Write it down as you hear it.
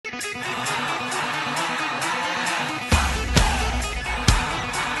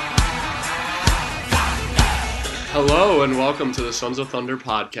Hello and welcome to the Sons of Thunder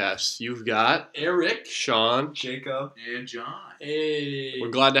podcast. You've got Eric, Sean, Jacob, and John. Hey. We're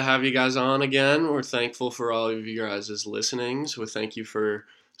glad to have you guys on again. We're thankful for all of you guys' listenings. We thank you for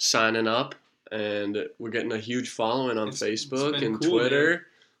signing up, and we're getting a huge following on Facebook been and cool, Twitter. man.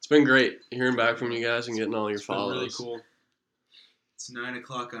 It's been great hearing back from you guys and getting all your It's been follows. really cool. It's 9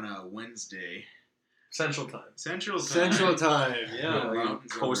 o'clock on a Wednesday. Central Time. Central Time. Central Time, yeah.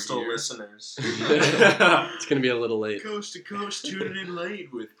 Mountains Coastal over here. listeners. It's going to be a little late. Coast to coast, tuning in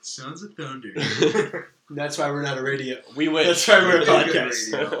late with Sons of Thunder. That's why we're not a radio. We wish. That's why we're a We'd be good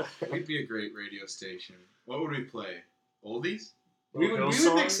podcast. radio. We'd be a great radio station. What would we play? Oldies? We would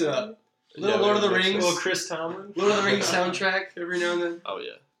mix it up. Little Yeah, Lord of the we would mix Rings. it. Little Chris Tomlin. Lord of the Rings soundtrack every now and then. Oh,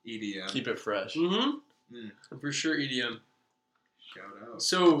 yeah. EDM. Keep it fresh. Mm-hmm. For sure, EDM. Shout out.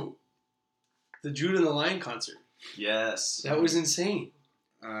 So, the Jude and the Lion concert. Yes. That was insane.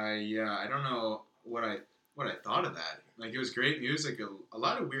 Yeah, I don't know what I thought of that. Like, it was great music. A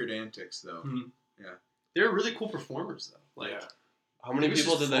lot of weird antics, though. Mhm. They were really cool performers, though. Like, How many It was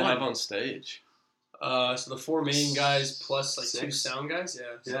people just did they fun. have on stage? so the four main guys plus like 2 6. sound guys.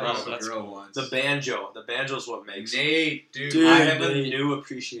 Yeah. Yeah. Wow, Plus the that's girl ones. The banjo. The banjo's what makes it. Nate, dude. Dude. I have a Nate. new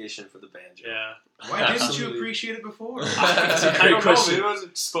appreciation for the banjo. Yeah. Why didn't you Absolutely. appreciate it before? It's a I great don't question. know. Maybe I was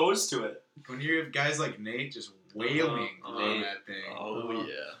exposed to it. When you have guys like Nate just wailing on Nate. that thing. Oh,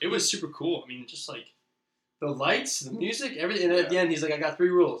 yeah. It was super cool. I mean, just like the lights, the music, everything. And at the end, he's like, I got 3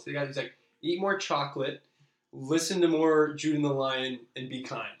 rules. He's like, eat more chocolate, listen to more Jude and the Lion, and be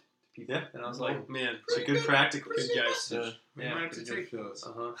kind to people. Yeah. And I was like, man, It's a good practical. good guys. Yeah. We Yeah, might have to pretty take those.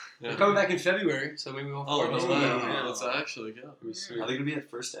 Uh-huh. Yeah. We're coming back in February, so maybe we'll Oh, form no, a- yeah. Yeah. Let's actually go. It'll be sweet. Are they going to be at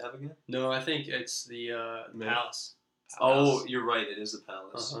First Ave again? No, I think it's the Man. Palace. Oh, you're right. It is the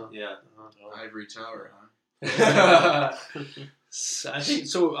Palace. Uh-huh. Yeah. Ivory Tower, huh? So I think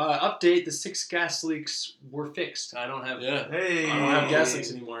so. Update: the 6 gas leaks were fixed. I don't have. Yeah. Hey. I don't have gas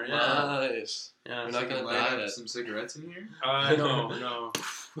leaks anymore. Yeah. Nice. Yeah. We're So not I can gonna light die up yet. some cigarettes in here? No.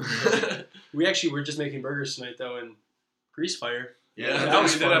 We actually were just making burgers tonight though, and grease fire. Yeah, that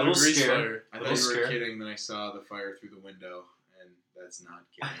was we fun. did have A a little grease scare. fire. I A thought little you were scare. kidding, then I saw the fire through the window, and that's not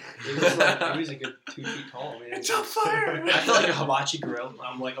kidding. It was like a 2 feet tall, man. It's on fire! I felt like a hibachi grill.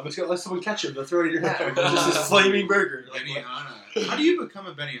 I'm like, I'm just gonna let someone catch it. They'll throw it in your hat. It's just this flaming burger. Like, what? Benihana. How do you become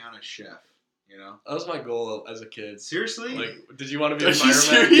a Benihana chef? You know? That was my goal as a kid. Seriously? Like, did you want to be Are a you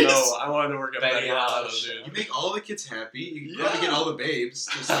fireman? serious? No, I wanted to work at Benihana, Benihana, you dude. make all the kids happy. You probably Yeah. get all the babes.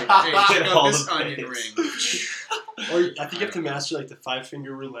 Just like, hey, check out All this the onion babes. ring. Or I think you have to master like the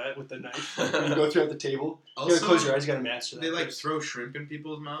 5-finger roulette with the knife. When you go throughout the table. You Also, gotta close your eyes. You gotta master that. they like throw shrimp in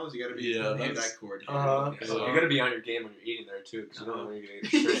people's mouths. You gotta be Yeah, hand-eye that's- coordinated. Uh-huh. Yeah. So- You got to be on your game when you're eating there, too, because you don't know when you're going to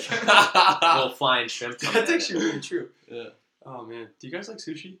get shrimp. yeah. Little flying shrimp. coming That's at actually you. really true. Oh man, do you guys like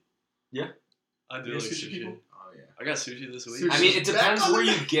sushi? I do You like sushi sushi. people? Oh, yeah. I got sushi this week. Sushi. I mean, it Back depends on the where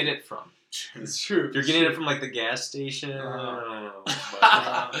you map. get it from. It's true. If you're getting it from, like, the gas station, Uh-huh. I don't know.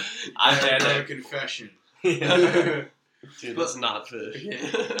 Uh, I've had Another that. confession. Yeah. Dude, that's not fish.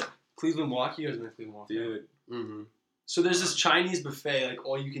 Cleveland Walk. You guys been to Cleveland Walk? Dude. Mm-hmm. So there's this Chinese buffet, like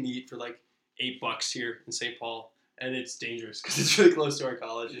all you can eat for like $8 here in St. Paul, and it's dangerous because it's really close to our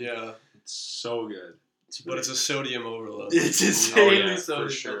college. Yeah, It's so good. but it's a sodium overload. It's insanely yeah, so for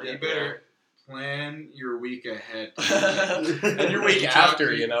sure. You better plan your week ahead. And your week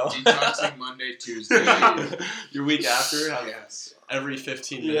after, you know. Detoxing Monday, Tuesday. Your week after, have Yes. every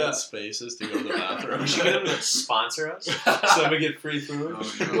 15 Yeah. minutes spaces to go to the bathroom. We should get them to sponsor us so we get free food.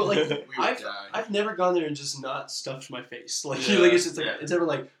 Oh, no. Well, like, we would die. I've never gone there and just not stuffed my face. Like, Yeah. like it's just like Yeah. it's never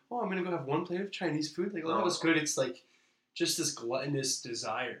like, oh, I'm gonna go have one plate of Chinese food. Like, oh, that was No. good. It's like just this gluttonous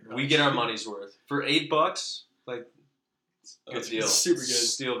desire. We get our money's worth. For $8, like, good That's deal. super good.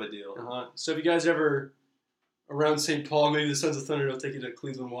 Steal the deal. Uh-huh. So if you guys ever around St. Paul, maybe the Sons of Thunder will take you to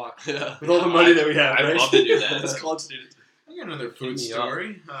Cleveland Walk Yeah. with all the money that we have. I'd right? love to do that. It's college students. I got another food me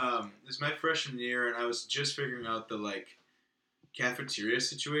story. This is my freshman year, and I was just figuring out the like cafeteria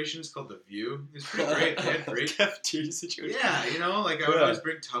situation. It's called the View. It's pretty great. They had great. Cafeteria situation. Yeah, you know, like I would Yeah. always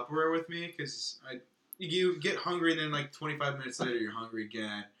bring Tupperware with me because you get hungry, and then like 25 minutes later you're hungry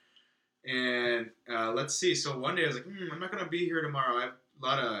again. And let's see. So one day I was like, I'm not gonna be here tomorrow. I have a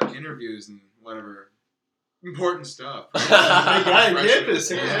lot of interviews and whatever. Important stuff. Big guy on Freshman. campus,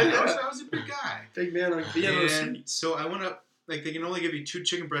 Yeah, man. I was a big guy. Big man on VNOC. And so I went up, like, they can only give you 2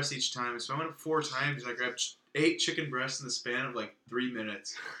 chicken breasts each time. So I went up 4 times, and I grabbed 8 chicken breasts in the span of, like, 3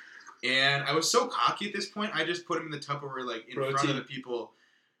 minutes. And I was so cocky at this point, I just put them in the Tupperware, like, in front of Protein. the people.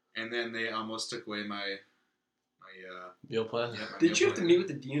 And then they almost took away my Meal plan. yeah, my Did meal you have to plan. meet with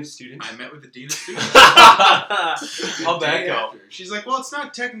the dean of students? I met with the dean of students. How'd that Day go? after. She's like, well, it's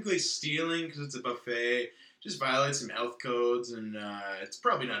not technically stealing because it's a buffet. Just violates some health codes, and it's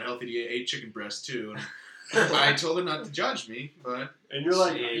probably not healthy to eat chicken breast too. And I told her not to judge me, but And you're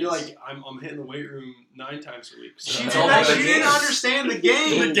like, Jeez. I'm hitting the weight room 9 times a week. So she, It's did all not, about she the didn't game. understand the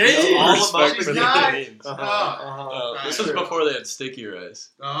game. The game. It's all Respect about for the the not- games. Oh, This was before they had sticky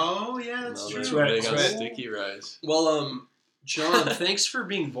rice. oh yeah, that's No, true. they're right, big on that's right. sticky rice. Well, John, thanks for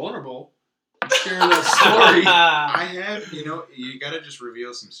being vulnerable, and sharing that story. I have, you gotta just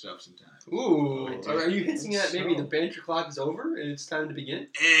reveal some stuff sometimes. Ooh, I do. are you hinting at maybe So. the banter clock is over and it's time to begin?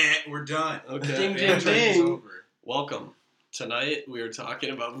 We're done. Okay. Ding, ding, Banter is ding. over. Welcome. Tonight we are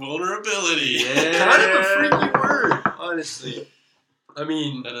talking about vulnerability. Kind of a freaky word, honestly. I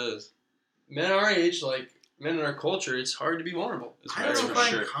mean, That is. men our age, like men in our culture, it's hard to be vulnerable. It's I don't know very if I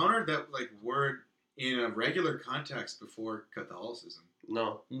sure. encountered that word in a regular context before Catholicism.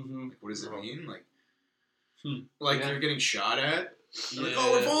 No. Mm-hmm. Like, what does it No. mean? Like, Yeah. you're getting shot at. They're like, Yeah.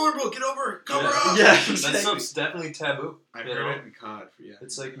 oh, we're vulnerable. Get over. it. Cover Yeah. up. Yeah, That exactly. stuff's definitely taboo. I've you heard know? it in COD. Yeah.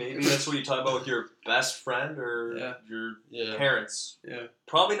 It's like maybe that's what you talk about with your best friend or Yeah. your Yeah. parents. Yeah.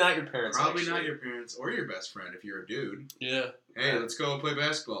 Probably not your parents. Probably actually. not your parents or your best friend if you're a dude. Yeah. Hey, let's go play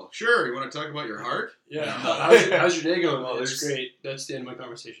basketball. Sure. You want to talk about your heart? Yeah. No. How's your day going? Well, That's there's- great. That's the end of my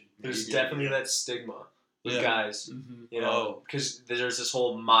conversation. There's Yeah. definitely that stigma with Yeah. guys. Mm-hmm. You know, because there's this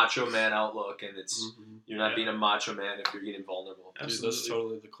whole macho man outlook, and it's Mhm. you're not Yeah. being a macho man if you're getting vulnerable. Dude, Absolutely. that's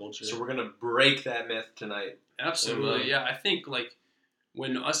totally the culture. So we're gonna break that myth tonight. Absolutely, Amen. yeah. I think like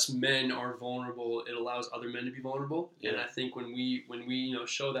when us men are vulnerable, it allows other men to be vulnerable. And Yeah. I think when we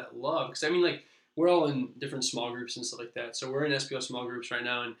show that love, because I mean like we're all in different small groups and stuff like that. So we're in SPO small groups right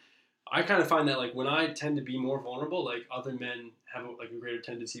now, and I kind of find that like when I tend to be more vulnerable, like other men have a greater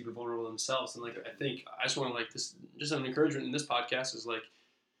tendency to be vulnerable themselves. And like I think I just want to like this just an encouragement in this podcast is like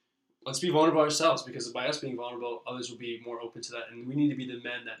let's be vulnerable ourselves, because by us being vulnerable, others will be more open to that, and we need to be the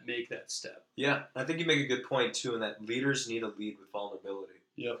men that make that step. Yeah, I think you make a good point too, in that leaders need to lead with vulnerability.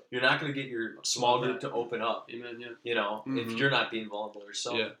 Yep. You're not gonna get your small group to open up. Amen. Yeah. You know, if Mhm. you're not being vulnerable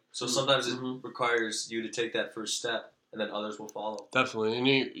yourself. Yeah. So sometimes Mhm. it requires you to take that first step, and then others will follow. Definitely. And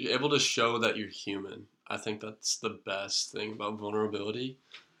you're able to show that you're human. I think that's the best thing about vulnerability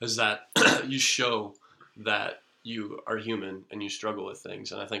is that you show that you are human and you struggle with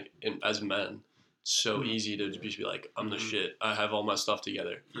things. And I think as men, it's so easy to just be like, I'm the shit. I have all my stuff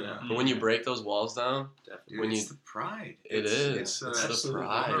together. Yeah, But when you break those walls down, definitely. Dude, When it's you- the pride. it It's is. the It's the absolutely.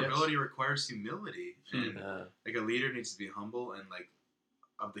 pride. vulnerability requires humility. And Yeah. like a leader needs to be humble and like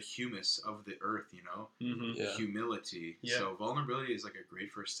of the humus of the earth, Mm-hmm. Yeah. humility. Yeah. So vulnerability is like a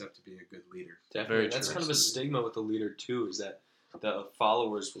great first step to being a good leader. Definitely. Very That's true. kind of a stigma with the leader too, is that the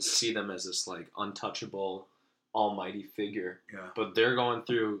followers will see them as this like untouchable, almighty figure, Yeah. but they're going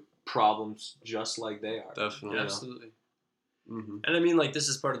through problems just like they are. Definitely. You know? Absolutely. Mm-hmm. And I mean, like, this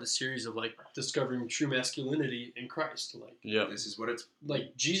is part of the series of like discovering true masculinity in Christ. Yep. This is what it's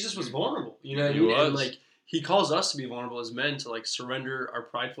Like Jesus was vulnerable, you know what I He mean? And was. like he calls us to be vulnerable as men, to like surrender our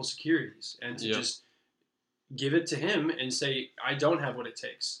prideful securities and to Yep. just give it to him and say, I don't have what it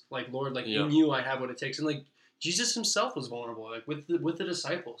takes. Like, Lord, like Yep. in you I have what it takes. And like Jesus himself was vulnerable, like with the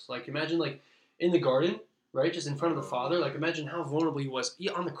disciples. Like imagine like in the garden, right? Just in front of the Father. Like imagine how vulnerable he was.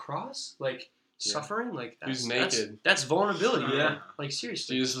 On the cross, like Yeah. suffering, like He was that's naked. That's vulnerability. Yeah. Like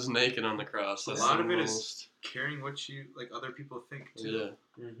seriously. Jesus was naked on the cross. A That's lot the of it is- most- caring what you like other people think too.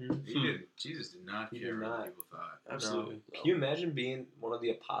 Yeah. Mm-hmm. He didn't. Jesus did not He care did what not. other people thought. Absolutely. Can you imagine being one of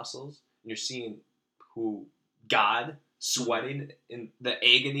the apostles and you're seeing God sweating in the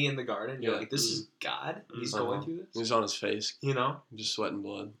agony in the garden? You're Yeah. like, this is God? And he's Uh-huh. going through He this? was on his face, You know? just sweating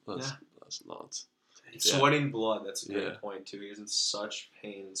blood. That's Yeah. that's nuts. Yeah. Sweating blood. That's a great Yeah. point, too. He was in such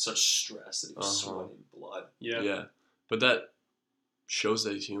pain, such stress that he was Uh-huh. sweating blood. Yeah. Yeah. But that shows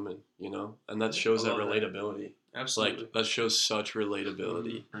that he's human, and that shows that I love that. relatability. Absolutely. Like that shows such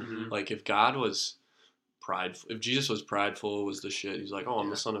relatability. Mm-hmm. Like if God was prideful, if Jesus was prideful, was the shit. He's like, oh, I'm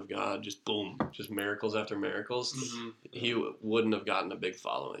the Son of God. Just boom, just miracles after miracles. Mm-hmm. He wouldn't have gotten a big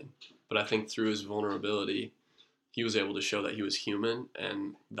following. But I think through his vulnerability, he was able to show that he was human,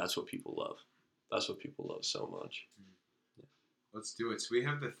 and that's what people love. That's what people love so much. Let's do it. So we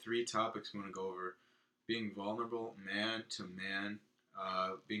have the 3 topics we want to go over: being vulnerable, man to man;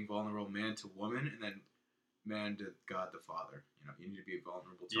 being vulnerable, man to woman; and then man to God the Father. You need to be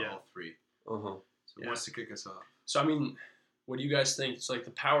vulnerable to Yeah. all 3. Uh-huh. So who Yeah. wants to kick us off? So I mean, what do you guys think? It's like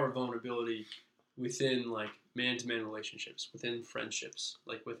the power of vulnerability within like man-to-man relationships, within friendships,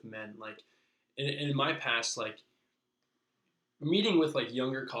 like with men. Like in my past, like meeting with like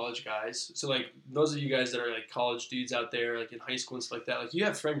younger college guys. So like those of you guys that are like college dudes out there, like in high school and stuff like that, like you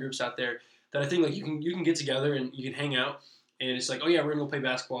have friend groups out there that I think like you can get together and you can hang out. And it's like, oh yeah, we're gonna go play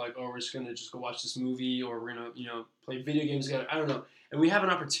basketball. Like, oh, we're just gonna go watch this movie, or we're gonna play video games together. I don't know. And we have an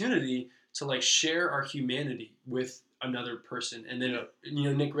opportunity to like share our humanity with another person. And then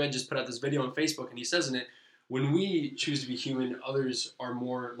Nick Red just put out this video on Facebook, and he says in it, when we choose to be human, others are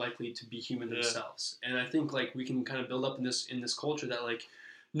more likely to be human themselves. And I think like we can kind of build up in this culture that like,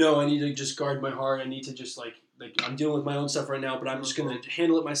 no, I need to just guard my heart. I need to just like I'm dealing with my own stuff right now, but I'm just gonna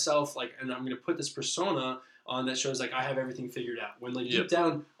handle it myself. Like, and I'm gonna put this persona on that shows like I have everything figured out. When like deep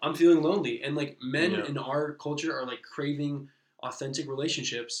down I'm feeling lonely, and like men in our culture are like craving authentic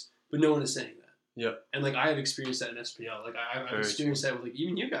relationships, but no one is saying that. Yep. And like I have experienced that in SPL. Like I've experienced that with like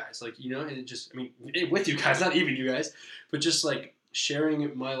even you guys. Like and it just with you guys, not even you guys, but just like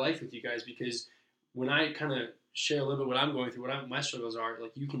sharing my life with you guys, because when I kind of share a little bit what I'm going through, what my struggles are,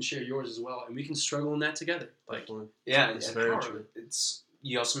 like you can share yours as well, and we can struggle in that together. Like it's very true.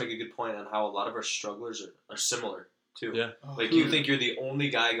 You also make a good point on how a lot of our strugglers are similar too. Yeah. Like you think you're the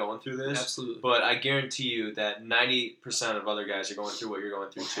only guy going through this. Absolutely. But I guarantee you that 90% of other guys are going through what you're going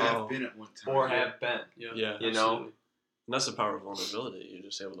through too. Have been at one time. Or have been. Yeah. You know? And that's the power of vulnerability. You're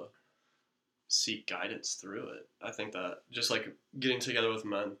just able to seek guidance through it. I think that just like getting together with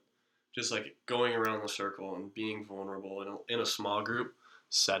men, just like going around the circle and being vulnerable in a small group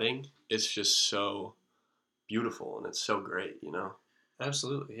setting, it's just so beautiful and it's so great,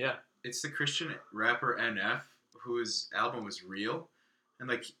 Absolutely, yeah. It's the Christian rapper NF whose album was Real, and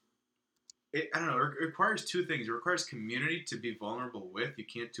like it requires two things. It requires community to be vulnerable with. You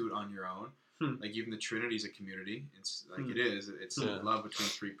can't do it on your own. Like even the Trinity is a community. It's like it's love between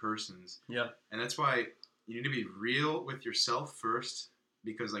three persons. Yeah. And that's why you need to be real with yourself first,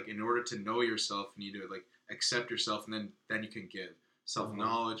 because like in order to know yourself, you need to like accept yourself, and then you can give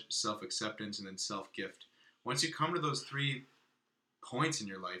self-knowledge, self-acceptance, and then self-gift. Once you come to those 3 points in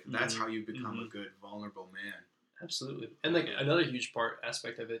your life, that's how you become a good, vulnerable man. Absolutely. And like another huge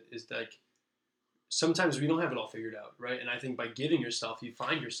aspect of it is like sometimes we don't have it all figured out, right? And I think by giving yourself, you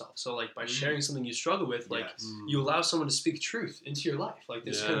find yourself. So like by sharing something you struggle with, like you allow someone to speak truth into your life. Like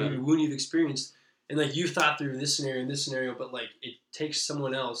this kind of maybe wound you've experienced, and like you thought through this scenario, but like it takes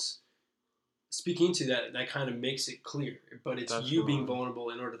someone else speaking to that kind of makes it clear. But it's you being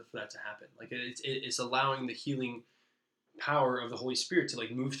vulnerable in order for that to happen. Like it's allowing the healing power of the Holy Spirit to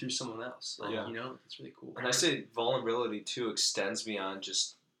like move through someone else. Like, it's really cool. And I say vulnerability too extends beyond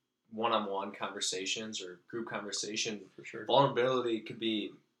just one-on-one conversations or group conversation. For sure. Vulnerability could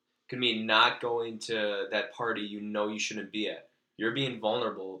mean not going to that party you shouldn't be at. You're being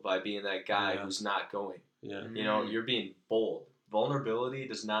vulnerable by being that guy who's not going. Yeah. You're being bold. Vulnerability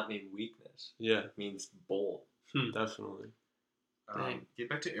does not mean weakness. Yeah. It means bold. Definitely. Get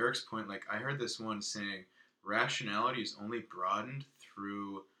back to Eric's point. Like I heard this one saying, rationality is only broadened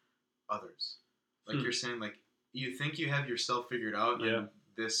through others. Like you're saying, like you think you have yourself figured out, and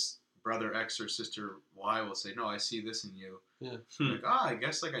this brother X or sister Y will say, no, I see this in you. Yeah. Like, I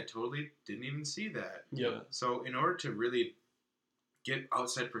guess like I totally didn't even see that. Yeah. So in order to really get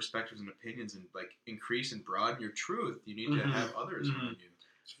outside perspectives and opinions and like increase and broaden your truth, you need to have others around you.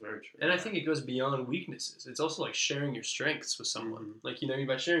 It's very true. And I think it goes beyond weaknesses. It's also like sharing your strengths with someone. Like,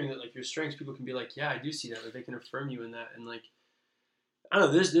 by sharing that, like your strengths, people can be like, yeah, I do see that. Like they can affirm you in that. And like, I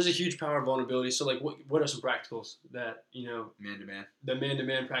don't know, there's a huge power of vulnerability. So like, what are some practicals that, Man-to-man. The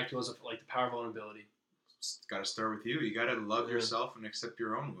man-to-man practicals of like the power of vulnerability? It's got to start with you. You got to love yourself and accept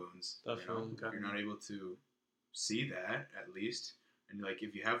your own wounds. Definitely. If you're not able to see that, at least, and like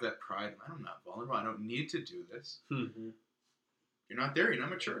if you have that pride, I'm not vulnerable. I don't need to do this. You're not there. You're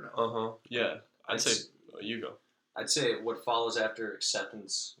not mature enough. Yeah. I'd say you go. I'd say what follows after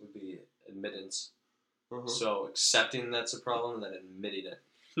acceptance would be admittance. So accepting that's a problem and then admitting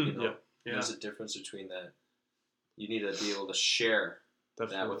it. There's a difference between that. You need to be able to share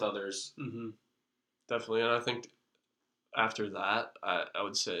that with others. Definitely. And I think after that, I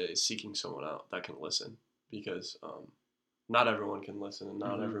would say seeking someone out that can listen, because not everyone can listen, and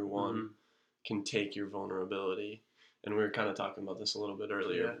not everyone can take your vulnerability. And we were kind of talking about this a little bit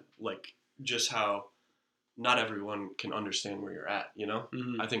earlier, like just how not everyone can understand where you're at,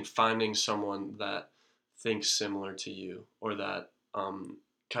 I think finding someone that thinks similar to you, or that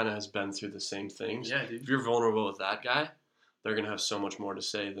kind of has been through the same things. Yeah, dude. If you're vulnerable with that guy, they're going to have so much more to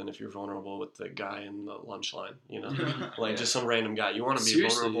say than if you're vulnerable with the guy in the lunch line, like just some random guy. You want to be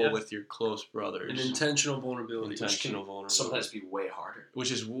vulnerable with your close brothers. An intentional vulnerability. Intentional vulnerability. Sometimes be way harder.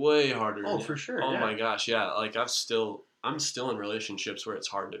 Which is way harder. Oh, for sure. Oh my gosh, yeah. Like I'm still in relationships where it's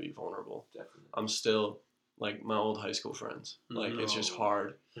hard to be vulnerable. Definitely. I'm still like my old high school friends. Like it's just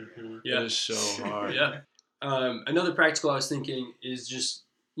hard. Mm-hmm. It is so hard. Yeah. Another practical I was thinking is just,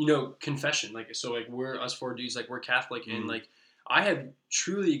 confession. Like, so like us four dudes, like we're Catholic, and like I have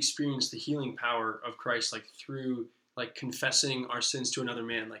truly experienced the healing power of Christ, like through like confessing our sins to another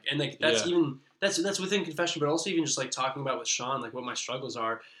man. Like, and like that's that's within confession, but also even just like talking about with Sean, like what my struggles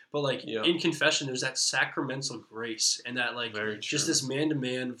are. But like in confession, there's that sacramental grace and that like just this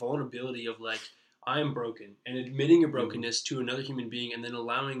man-to-man vulnerability of like, I am broken, and admitting your brokenness to another human being, and then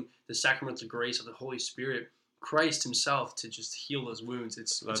allowing the sacramental grace of the Holy Spirit, Christ himself, to just heal those wounds.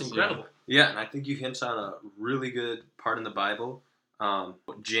 It's incredible. Yeah, and I think you hint on a really good part in the Bible,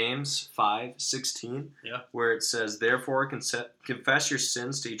 James 5:16, where it says, "Therefore confess your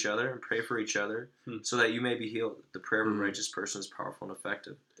sins to each other and pray for each other, so that you may be healed. The prayer of a righteous person is powerful and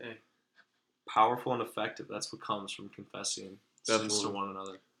effective." Dang. Powerful and effective. That's what comes from confessing sins to one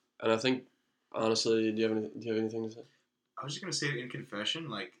another. And I think, honestly, do you have anything to say? I was just gonna say in confession,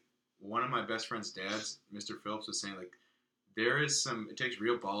 like one of my best friend's dads, Mr. Phillips, was saying like it takes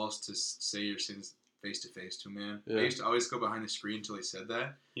real balls to say your sins face to face to a man. Yeah. I used to always go behind the screen until he said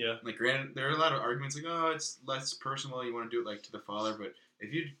that. Yeah. Like granted, there are a lot of arguments like, oh, it's less personal. You want to do it like to the father, but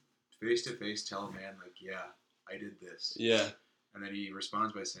if you face to face tell a man like, yeah, I did this. Yeah. And then he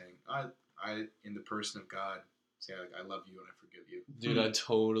responds by saying, I in the person of God, say like, I love you and I forgive you. Dude, I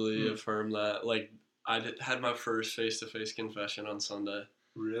totally affirm that. Like, had my first face-to-face confession on Sunday.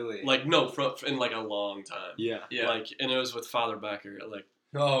 Really? Like, no, in like a long time. Yeah. Like, and it was with Father Becker. Like,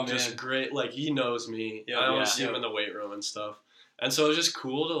 oh man, just great. Like, he knows me. I always see him in the weight room and stuff. And so it was just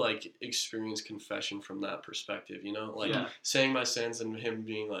cool to like experience confession from that perspective. Like saying my sins and him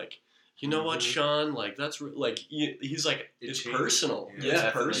being like, you know what, Sean? Like that's like he's like it's personal. Yeah,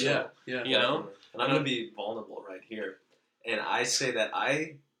 it's personal. Yeah. And I'm gonna be vulnerable right here, and I say that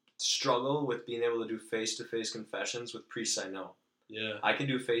I struggle with being able to do face-to-face confessions with priests I know. Yeah. I can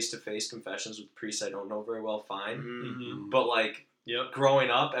do face-to-face confessions with priests I don't know very well, fine. Mm-hmm. But like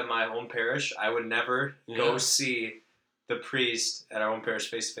growing up at my home parish, I would never go see the priest at our own parish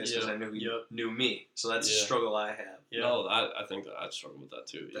face-to-face because I knew he knew me. So that's a struggle I have. Yeah. No, I think that I'd struggle with that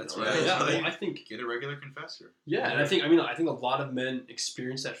too. That's right. right. Yeah, I think get a regular confessor. Yeah, and I think a lot of men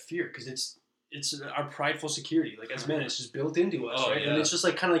experience that fear because it's our prideful security. Like as men, it's just built into us, right? Yeah. And it's just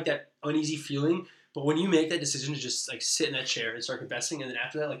like kind of like that uneasy feeling. But when you make that decision to just like sit in that chair and start confessing, and then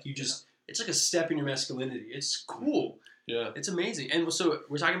after that, like you just, it's like a step in your masculinity. It's cool. Yeah. It's amazing. And so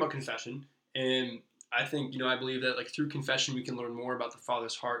we're talking about confession, and I think, I believe that like through confession we can learn more about the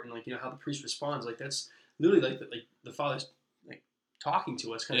Father's heart and like, how the priest responds. Like that's literally like the Father's like talking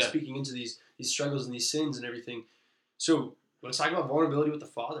to us, kind of speaking into these struggles and these sins and everything. So let's talk about vulnerability with the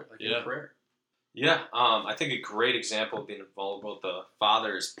Father, like in prayer. Yeah, I think a great example of being vulnerable with the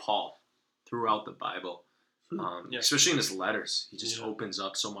Father is Paul throughout the Bible. Especially in his letters. He just opens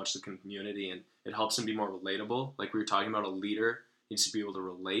up so much to the community, and it helps him be more relatable. Like we were talking about, a leader needs to be able to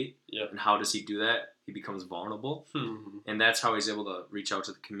relate. And how does he do that? He becomes vulnerable. And that's how he's able to reach out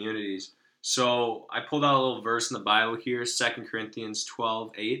to the communities. So I pulled out a little verse in the Bible here, 2 Corinthians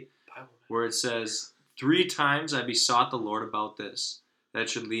 12:8, where it says, 3 times I besought the Lord about this, that it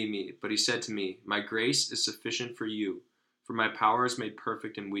should lead me. But he said to me, my grace is sufficient for you, for my power is made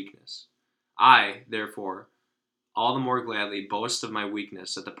perfect in weakness. I, therefore, all the more gladly boast of my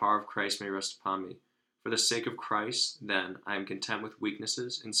weakness, that the power of Christ may rest upon me. For the sake of Christ, then, I am content with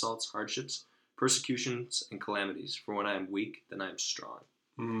weaknesses, insults, hardships, persecutions, and calamities. For when I am weak, then I am strong.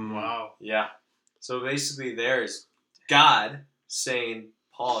 Wow. Yeah. So basically there's God saying,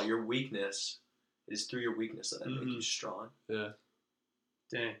 Paul, your weakness is through your weakness that I make you strong. Yeah.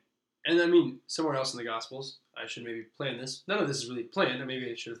 Dang. And somewhere else in the Gospels, I should maybe plan this. None of this is really planned. Maybe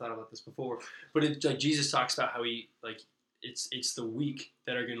I should have thought about this before. But like Jesus talks about how he it's the weak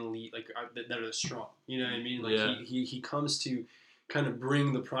that are going to lead, that are the strong. You know what I mean? Like he comes to kind of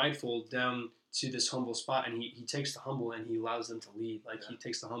bring the prideful down to this humble spot, and he takes the humble and he allows them to lead. Like he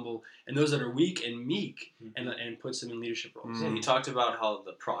takes the humble and those that are weak and meek and puts them in leadership roles. Yeah, he talked about how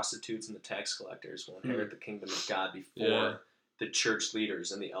the prostitutes and the tax collectors will inherit the kingdom of God before the church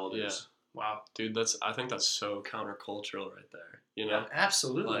leaders and the elders. Wow, dude, I think that's so countercultural right there. Yeah,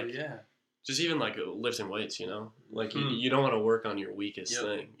 absolutely. Just even like lifting weights, like you don't want to work on your weakest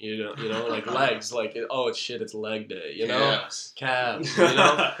thing. You know, like legs, like it's leg day. Calves.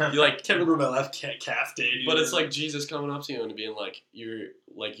 You like can't remember my left calf day. Dude. But it's like Jesus coming up to you and being like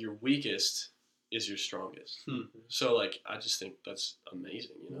your weakest is your strongest. So like I just think that's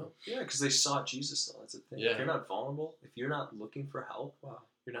amazing. Yeah, because they saw Jesus though. That's the thing. If you're not vulnerable, if you're not looking for help,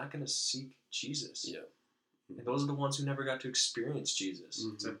 you're not going to seek Jesus. Yeah. And those are the ones who never got to experience Jesus.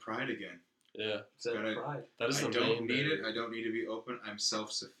 It's that pride again. Yeah. It's that Gotta- pride. That is I the don't main need it. barrier. I don't need to be open. I'm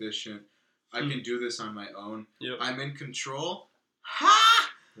self-sufficient. I can do this on my own. Yep. I'm in control.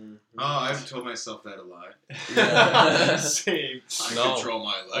 Ha! Mhm. Oh, I've told myself that a lot. Yeah. Same. I No. control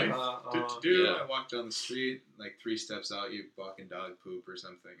my life. Yeah. I walk down the street, like 3 steps out, you walking dog poop or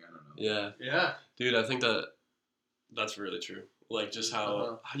something. I don't know. Yeah. Yeah. Dude, I think that's really true. Like, just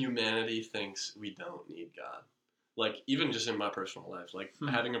how humanity thinks we don't need God. Like, even just in my personal life, like,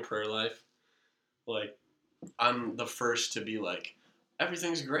 having a prayer life, like, I'm the first to be like,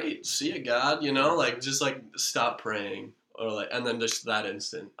 everything's great. See ya, God, you know? Like, just, like, stop praying. Or, like, and then just that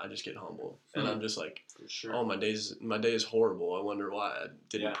instant, I just get humble. And I'm just like, For sure. oh, my day is horrible. I wonder why I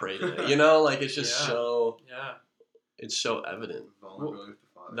didn't Yeah. pray today. You know? Like, it's just Yeah. it's so evident Vulnerability with the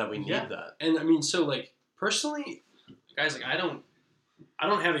Father. that we need Yeah. that. And I mean, so like personally, guys, like I don't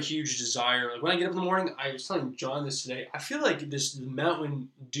have a huge desire. Like when I get up in the morning, I was telling John this today. I feel like this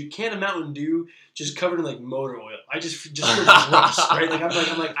can of Mountain Dew just covered in like motor oil. I just feel gross, right? Like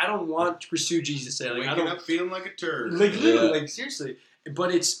I'm like I don't want to pursue Jesus today. Like I Waking don't up feeling like a turd. like literally Yeah. like seriously.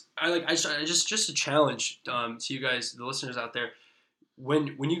 But it's just a challenge to you guys, the listeners out there.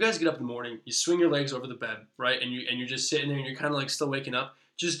 When you guys get up in the morning, you swing your legs over the bed, right? And you're just sitting there and you're kind of like still waking up.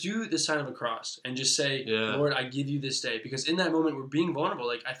 Just do the sign of a cross and just say, Yeah. Lord, I give you this day. Because in that moment, we're being vulnerable.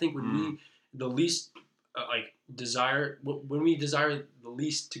 Like, I think when we the least, when we desire the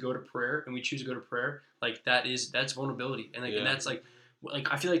least to go to prayer and we choose to go to prayer, like, that's vulnerability. And, like, and that's, like,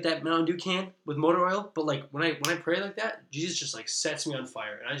 I feel like that Mountain Dew can with motor oil. But, like, when I pray like that, Jesus just, like, sets me on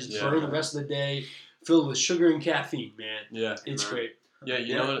fire. And I just burn the rest of the day filled with sugar and caffeine, man. Yeah. It's great. Yeah,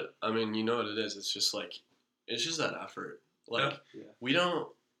 you know what I mean, you know what it is. It's just like it's just that effort. Like Yeah. we don't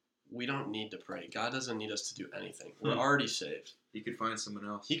need to pray. God doesn't need us to do anything. We're already saved. You could find someone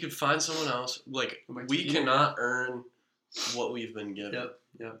else. He could find someone else. Like we cannot earn what we've been given.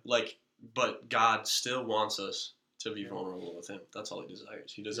 Yep. Like but God still wants us to be vulnerable with him. That's all he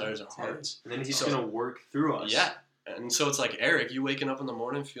desires. He desires our hearts. And then he's So- going to work through us. Yeah. And so it's like, Eric, you waking up in the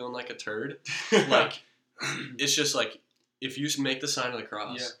morning feeling like a turd. Like it's just like if you make the sign of the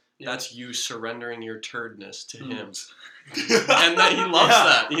cross, that's you surrendering your turdness to him. And that he loves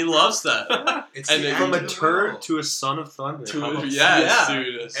that. He loves that. It's And the then act From of a the turd will. to a son of thunder. How about-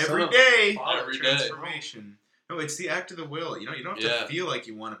 Dude. Every day. Every day. Transformation. No, it's the act of the will. You know, you don't have to feel like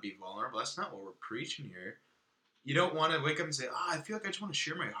you want to be vulnerable. That's not what we're preaching here. You don't want to wake up and say, I feel like I just want to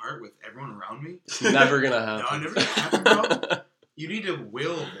share my heart with everyone around me. It's never gonna happen. No, never gonna happen, bro. You need to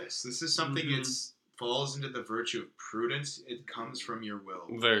will this. This is something that falls into the virtue of prudence. It comes from your will.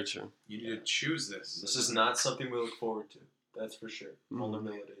 Very true. You need to choose this. This is not something we look forward to. That's for sure.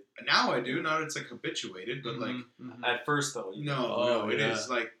 Vulnerability. Now I do. Now it's like habituated, but like At first, though. no, it is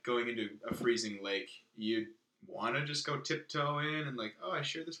like going into a freezing lake. You want to just go tiptoe in and like, I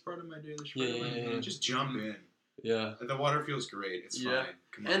share this part of my day. This part of my day. Just jump in. Yeah. The water feels great. It's Yeah. fine.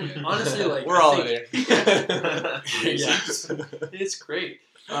 Come on And in. honestly, like We're I all in think- here. Yes. It's great.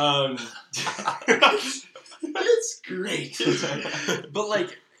 It's great. But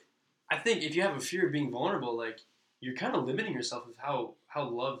like, I think if you have a fear of being vulnerable, like you're kind of limiting yourself of how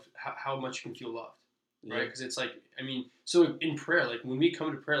much you can feel loved, right? Because it's like, I mean, so in prayer, like when we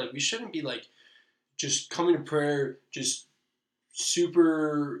come to prayer, like we shouldn't be like just coming to prayer just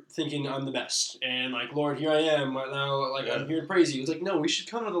super thinking I'm the best and like, Lord, here I am right now, like I'm here to praise you. It's like, no, we should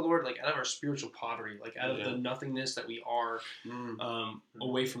come to the Lord like out of our spiritual poverty, like out of the nothingness that we are,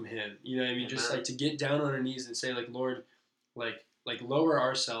 away from Him. You know what I mean? Just like to get down on our knees and say like, Lord, like lower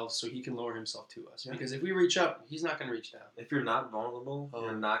ourselves so He can lower Himself to us. Yeah. Because if we reach up, He's not going to reach down. If you're not vulnerable,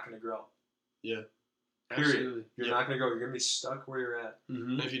 you're not going to grow. Yeah. Absolutely. You're not going to grow. You're going to be stuck where you're at.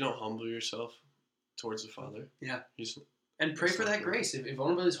 Mm-hmm. If you don't humble yourself towards the Father, And pray That's for not that true. grace. If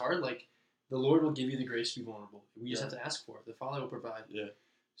vulnerability is hard, like the Lord will give you the grace to be vulnerable. We just have to ask for it. The Father will provide. Yeah.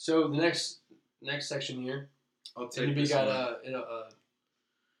 So the next section here. I'll take Anybody this got one. a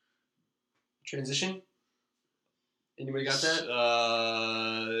transition? Anybody got that?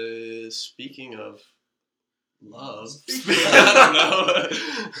 Speaking of love, Speaking I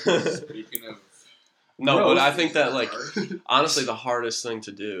don't know. Speaking of No, Growth but I think that like hard. honestly, the hardest thing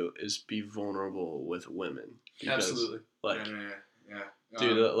to do is be vulnerable with women. Because, Absolutely. Like, yeah.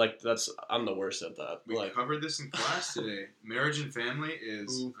 dude, like I'm the worst at that. We Like, covered this in class today. Marriage and Family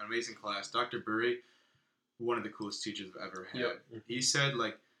is an amazing class. Dr. Burry, one of the coolest teachers I've ever had. Yep. He said,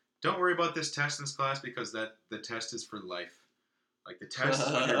 like, don't worry about this test in this class because the test is for life. Like, the test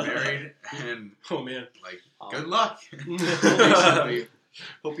is when you're married and, Oh man. like, good luck.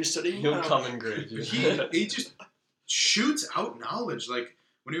 Hope you're studying. he'll now. come in grade. he just shoots out knowledge. Like,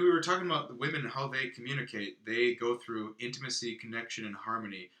 when we were talking about the women and how they communicate, they go through intimacy, connection, and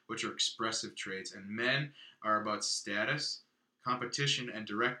harmony, which are expressive traits, and men are about status, competition, and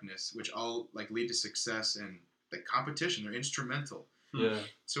directness, which all like lead to success and like competition. They're instrumental. Yeah.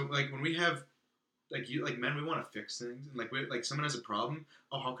 So like when we have like men, we want to fix things, and like someone has a problem.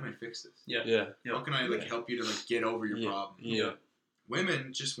 Oh, how can I fix this? Yeah. Yeah. How can I like help you to like get over your problem? Yeah.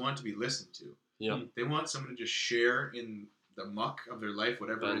 Women just want to be listened to. Yeah. They want someone to just share in the muck of their life,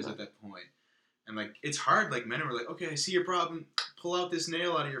 whatever it is at that point. And like it's hard. Like men are like, okay, I see your problem. Pull out this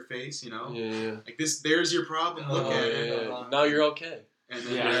nail out of your face. You know. Yeah. Like this. There's your problem. Look at it. Now you're okay. And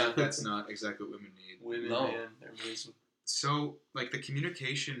then that's not exactly what women need. Women, No. man, they're amazing. So like the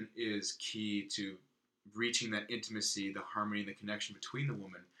communication is key to reaching that intimacy, the harmony, and the connection between the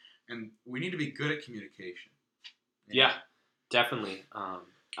woman. And we need to be good at communication. Yeah, definitely. I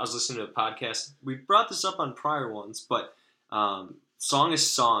was listening to a podcast. We brought this up on prior ones, but Song is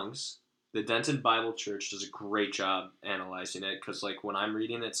Songs. The Denton Bible Church does a great job analyzing it because, like, when I'm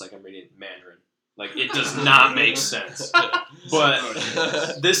reading it, it's like I'm reading Mandarin. Like, it does not make sense.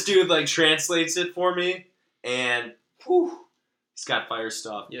 But this dude, like, translates it for me, and whew, he's got fire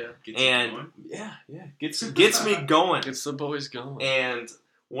stuff. Yeah. Gets me going. Gets the boys going. And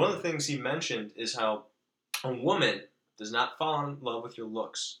one of the things he mentioned is how a woman does not fall in love with your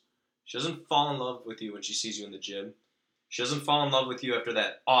looks. She doesn't fall in love with you when she sees you in the gym. She doesn't fall in love with you after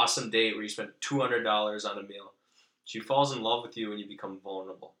that awesome date where you spent $200 on a meal. She falls in love with you when you become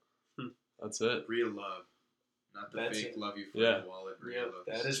vulnerable. That's it. Real love. Not the That's fake it. love you for Yeah. the wallet. Real love.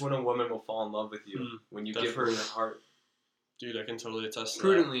 That is when a woman will fall in love with you. When you give her Definitely. your heart. Dude, I can totally attest to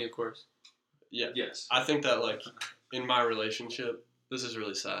Prudently, of course. that. Yeah. Yes. I think that, like, in my relationship, this is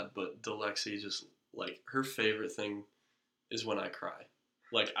really sad, but Delexi just, like, her favorite thing is when I cry.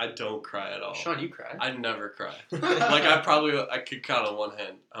 Like, I don't cry at all. Sean, you cry. I never cry. Like, I could count on one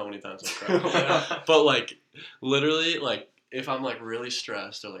hand how many times I cry. But, like, literally, like, if I'm, like, really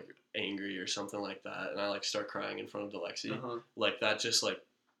stressed or, like, angry or something like that, and I, like, start crying in front of Delexi, like, that just, like,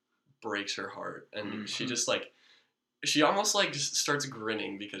 breaks her heart. And she just, like, she almost, like, just starts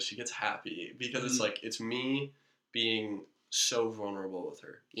grinning because she gets happy. Because it's, like, it's me being so vulnerable with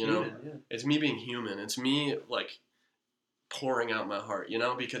her, you know? It's me being human. It's me, like, pouring out my heart, you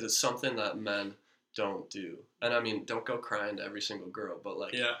know? Because it's something that men don't do. And, I mean, don't go crying to every single girl, but,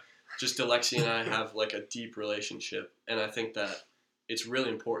 like, just Delexi and I have, like, a deep relationship. And I think that it's really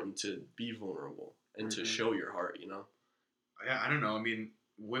important to be vulnerable and to show your heart, you know? Yeah, I don't know. I mean,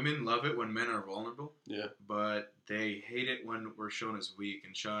 women love it when men are vulnerable. Yeah. But they hate it when we're shown as weak.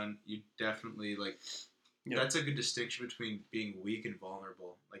 And Sean, you definitely, like, that's a good distinction between being weak and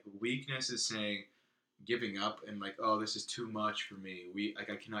vulnerable. Like, weakness is saying giving up and, like, oh, this is too much for me. Like,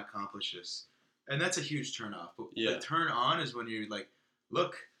 I cannot accomplish this. And that's a huge turn off. But the turn on is when you're like,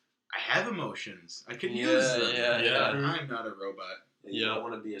 look, I have emotions. I can use them. Yeah. I'm not a robot. You don't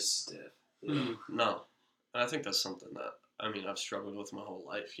want to be a stiff. You know? No. And I think that's something that, I mean, I've struggled with my whole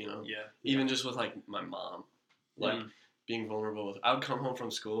life, you know? Yeah. Even just with, like, my mom. Like, being vulnerable with... I would come home from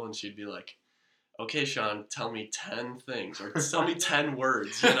school and she'd be like, okay, Sean, tell me 10 things. Or tell me 10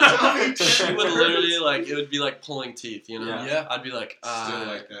 words, you know? She would literally, like, it would be like pulling teeth, you know? Yeah. I'd be like, Still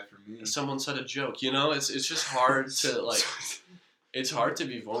like that for me. someone said a joke, you know? It's just hard to, like... It's hard to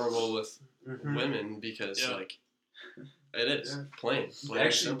be vulnerable with women because, like... It is. Plain and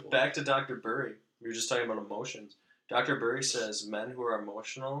Actually, simple. back to Dr. Burry. We were just talking about emotions. Dr. Burry says men who are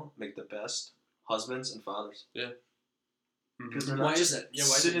emotional make the best husbands and fathers. Yeah. Because they're Why not is just that? Yeah,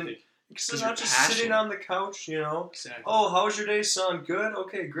 why do you think? Because 'Cause they're you're not just passionate. sitting on the couch, you know. Exactly. Oh, how was your day, son? Good?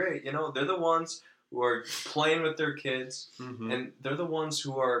 Okay, great. You know, they're the ones who are playing with their kids, and they're the ones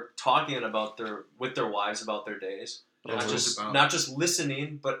who are talking about with their wives about their days. Not just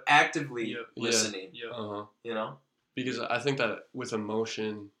listening, but actively listening. Yeah. You know? Because I think that with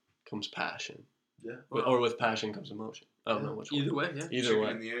emotion comes passion. Yeah. Or with passion comes emotion. I don't know which one. Either way, yeah. Either Chicken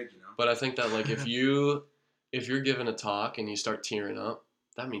way. and the egg, you know. But I think that, like, if you're given a talk and you start tearing up,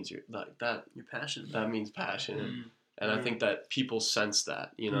 that means you're like that. You're passionate. That means passion, and I think that people sense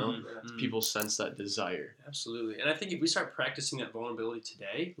that. You know, people sense that desire. Absolutely. And I think if we start practicing that vulnerability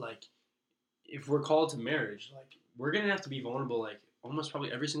today, like, if we're called to marriage, like, we're gonna have to be vulnerable, like, almost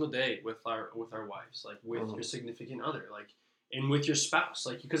probably every single day with our wives, like, with your significant other, like, and with your spouse,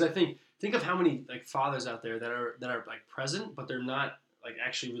 like, because I think of how many, like, fathers out there that are like present, but they're not, like,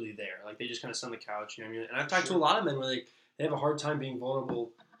 actually really there. Like, they just kind of sit on the couch, you know what I mean? And I've talked to a lot of men where they have a hard time being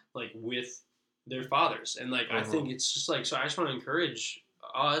vulnerable, like, with their fathers, and, like, I think it's just like, so I just want to encourage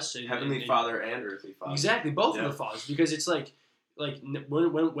us and Heavenly Father and earthly Father. Exactly, both of the fathers, because it's like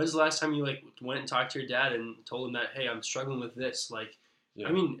when's the last time you, like, went and talked to your dad and told him that, hey, I'm struggling with this, like, Yeah.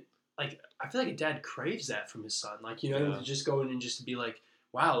 I mean, like, I feel like a dad craves that from his son. Like, to just go in and just to be like,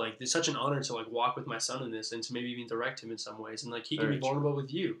 wow, like, it's such an honor to, like, walk with my son in this and to maybe even direct him in some ways. And, like, he can be vulnerable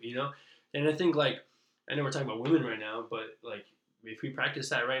with you, And I think, like, I know we're talking about women right now, but, like, if we practice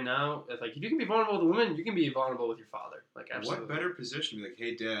that right now, if you can be vulnerable with a woman, you can be vulnerable with your father. Like, absolutely. What better position to be like,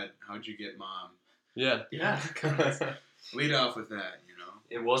 hey, Dad, how'd you get Mom? Yeah. Yeah. Lead off with that,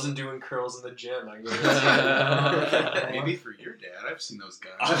 It wasn't doing curls in the gym. I guess. Maybe for your dad. I've seen those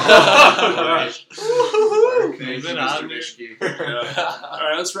guys. Thank you, Mr. Mr. Nishki. All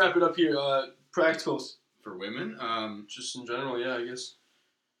right, let's wrap it up here. Practicals. For women? Just in general, yeah, I guess.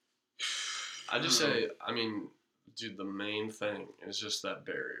 I just say, I mean, dude, the main thing is just that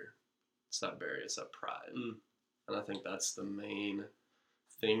barrier. It's that barrier. It's that pride. And I think that's the main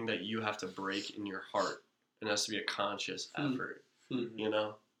thing that you have to break in your heart. And it has to be a conscious effort,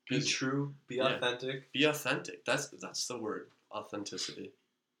 Be true. Be authentic. Be authentic. That's the word. Authenticity.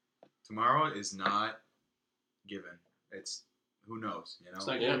 Tomorrow is not given. It's, who knows, It's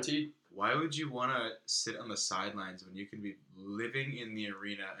not guaranteed. Why would you want to sit on the sidelines when you can be living in the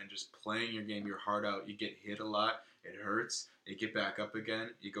arena and just playing your game, your heart out? You get hit a lot. It hurts. You get back up again.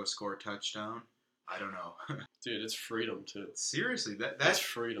 You go score a touchdown. I don't know. Dude, it's freedom, too. Seriously. That's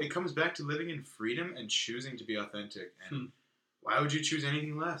freedom. It comes back to living in freedom and choosing to be authentic. And why would you choose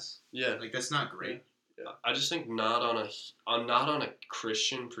anything less? Yeah. Like, that's not great. Yeah. I just think not on a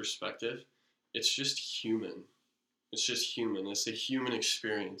Christian perspective. It's just human. It's just human. It's a human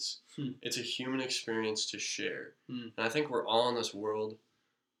experience. It's a human experience to share. And I think we're all in this world,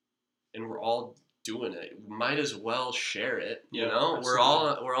 and we're all doing it. We might as well share it. Absolutely. We're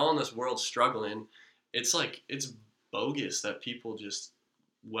all in this world struggling. It's like, it's bogus that people just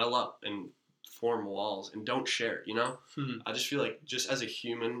well up and form walls and don't share. I just feel like just as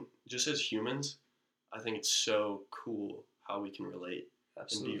humans, I think it's so cool how we can relate.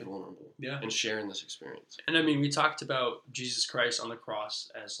 Absolutely. And be vulnerable. Yeah. And sharing this experience. And I mean, we talked about Jesus Christ on the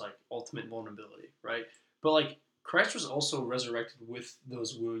cross as like ultimate vulnerability, right? But like Christ was also resurrected with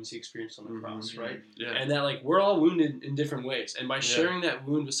those wounds he experienced on the cross, right? Yeah. And that like we're all wounded in different ways. And by sharing that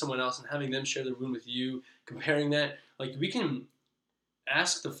wound with someone else and having them share their wound with you, comparing that, like we can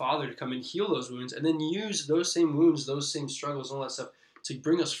ask the Father to come and heal those wounds and then use those same wounds, those same struggles, and all that stuff to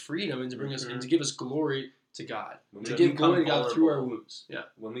bring us freedom and to bring us and to give us glory to God. To give glory to God through our wounds. Yeah.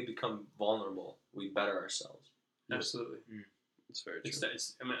 When we become vulnerable, we better ourselves. Absolutely. It's very true.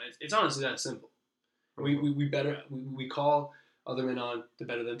 It's honestly that simple. We call other men on to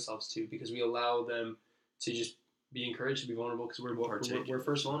better themselves too, because we allow them to just be encouraged to be vulnerable because we're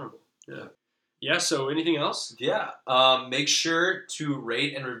first vulnerable. Yeah. Yeah. So anything else? Yeah. Make sure to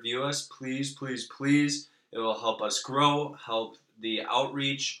rate and review us, please, please, please. It will help us grow, help the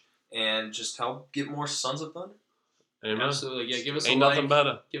outreach, and just help get more Sons of Thunder. Amen. Absolutely. Yeah. Give us Ain't a nothing like.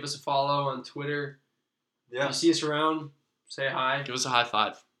 better. Give us a follow on Twitter. Yeah. If you see us around, say hi. Give us a high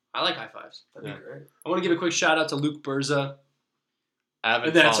five. I like high fives. That'd be great. I want to give a quick shout out to Luke Berza.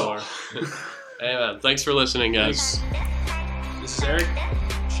 Avid That's follower. Amen. Thanks for listening, guys. This is Eric.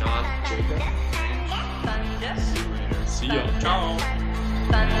 Sean. Jacob. Thunder. See you later. Ciao.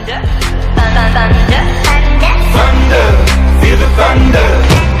 Thunder. Thunder.